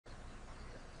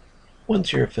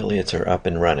Once your affiliates are up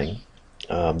and running,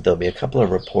 there'll be a couple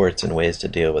of reports and ways to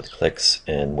deal with clicks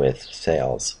and with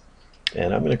sales.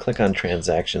 And I'm going to click on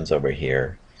transactions over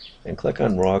here and click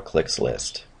on raw clicks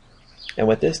list. And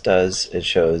what this does, it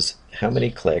shows how many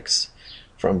clicks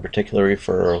from a particular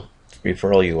referral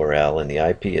URL and the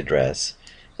IP address,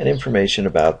 and information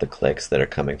about the clicks that are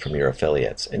coming from your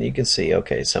affiliates. And you can see,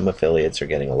 okay, some affiliates are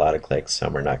getting a lot of clicks,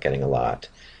 some are not getting a lot.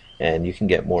 And you can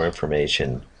get more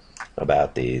information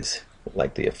about these,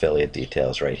 like the affiliate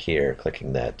details right here,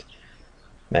 clicking that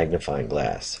magnifying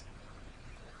glass.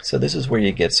 So this is where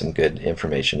you get some good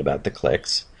information about the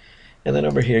clicks. And then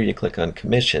over here you click on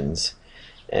commissions,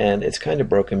 and it's kind of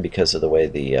broken because of the way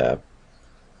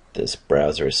this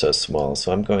browser is so small.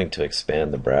 So I'm going to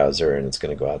expand the browser, and it's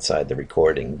going to go outside the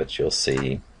recording, but you'll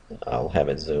see, I'll have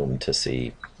it zoomed to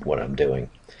see what I'm doing.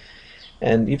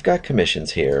 And you've got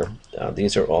commissions here.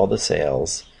 These are all the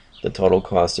sales, the total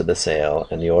cost of the sale,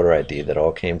 and the order ID that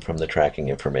all came from the tracking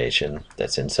information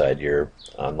that's inside your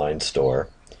online store.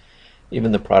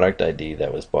 Even the product ID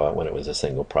that was bought when it was a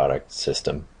single product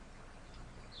system.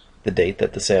 The date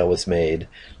that the sale was made,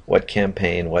 what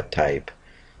campaign, what type,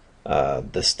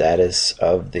 the status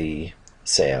of the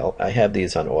sale. I have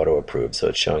these on auto approved, so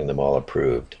it's showing them all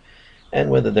approved, and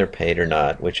whether they're paid or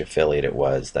not, which affiliate it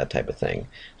was, that type of thing.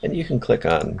 And you can click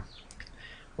on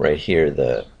right here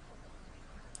the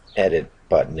edit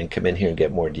button and come in here and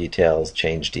get more details,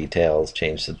 change the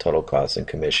total cost and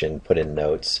commission, put in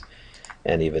notes,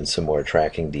 and even some more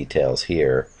tracking details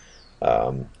here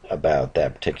about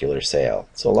that particular sale.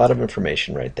 So a lot of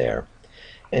information right there.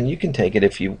 And you can take it,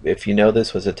 if you know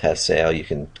this was a test sale, you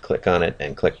can click on it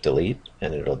and click delete,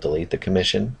 and it'll delete the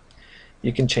commission.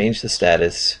 You can change the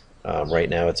status. Right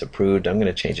now it's approved. I'm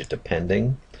going to change it to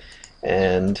pending,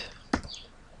 and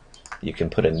you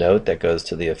can put a note that goes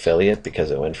to the affiliate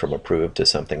because it went from approved to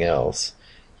something else,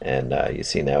 and you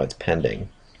see now it's pending,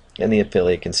 and the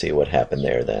affiliate can see what happened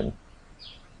there then.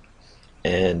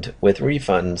 And with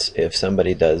refunds, if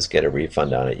somebody does get a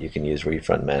refund on it, you can use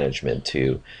refund management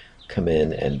to come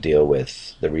in and deal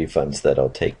with the refunds that'll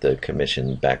take the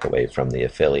commission back away from the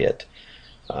affiliate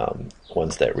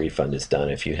once that refund is done,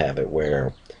 if you have it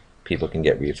where people can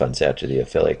get refunds after the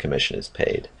affiliate commission is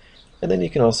paid. And then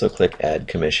you can also click add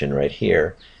commission right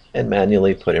here and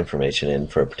manually put information in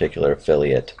for a particular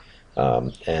affiliate.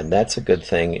 And that's a good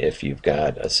thing if you've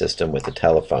got a system with a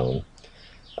telephone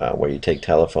where you take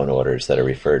telephone orders that are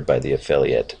referred by the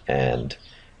affiliate, and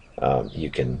you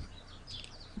can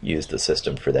use the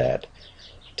system for that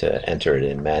to enter it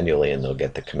in manually, and they'll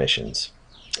get the commissions.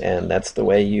 And that's the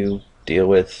way you deal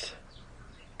with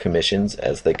commissions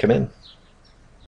as they come in.